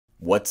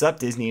What's up,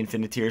 Disney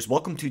Infiniteers?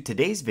 Welcome to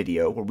today's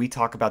video where we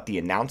talk about the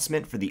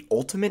announcement for the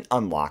Ultimate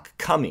Unlock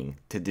coming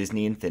to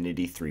Disney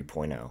Infinity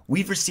 3.0.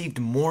 We've received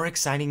more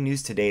exciting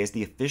news today as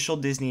the official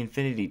Disney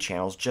Infinity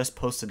channels just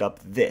posted up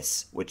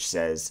this, which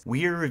says,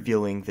 "We are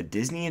revealing the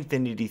Disney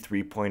Infinity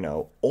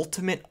 3.0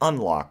 Ultimate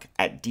Unlock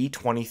at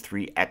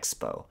D23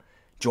 Expo.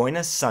 Join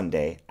us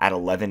Sunday at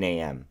 11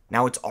 a.m.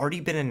 Now, it's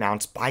already been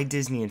announced by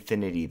Disney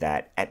Infinity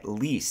that at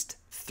least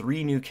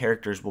 3 new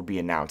characters will be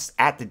announced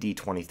at the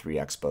D23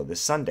 Expo this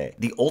Sunday.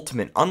 The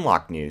Ultimate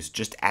Unlock news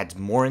just adds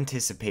more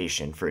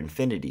anticipation for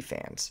Infinity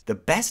fans. The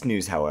best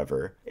news,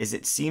 however, is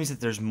it seems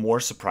that there's more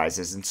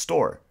surprises in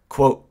store.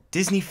 Quote,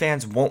 Disney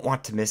fans won't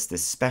want to miss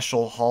this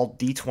special Hall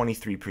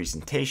D23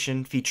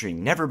 presentation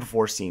featuring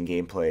never-before-seen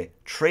gameplay,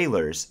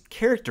 trailers,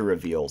 character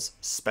reveals,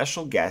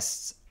 special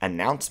guests,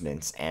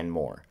 announcements, and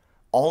more.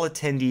 All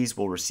attendees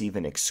will receive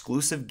an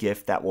exclusive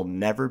gift that will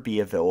never be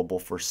available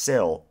for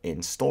sale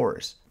in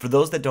stores. For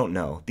those that don't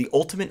know, the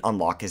Ultimate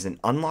Unlock is an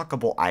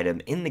unlockable item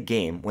in the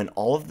game when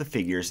all of the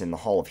figures in the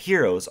Hall of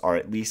Heroes are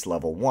at least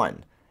level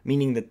 1,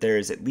 meaning that there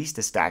is at least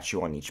a statue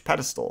on each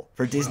pedestal.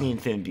 For Disney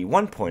Infinity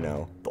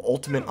 1.0, the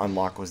Ultimate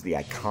Unlock was the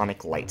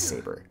iconic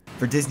lightsaber.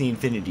 For Disney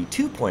Infinity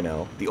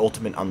 2.0, the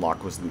Ultimate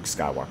Unlock was Luke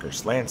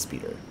Skywalker's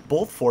Landspeeder.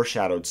 Both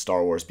foreshadowed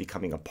Star Wars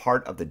becoming a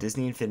part of the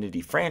Disney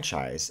Infinity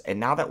franchise, and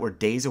now that we're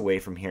days away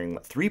from hearing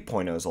what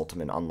 3.0's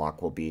Ultimate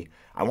Unlock will be,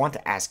 I want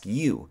to ask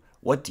you,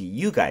 what do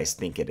you guys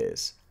think it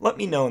is? Let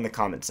me know in the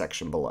comment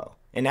section below.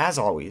 And as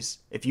always,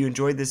 if you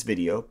enjoyed this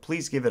video,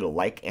 please give it a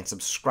like and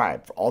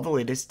subscribe for all the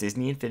latest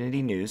Disney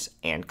Infinity news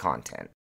and content.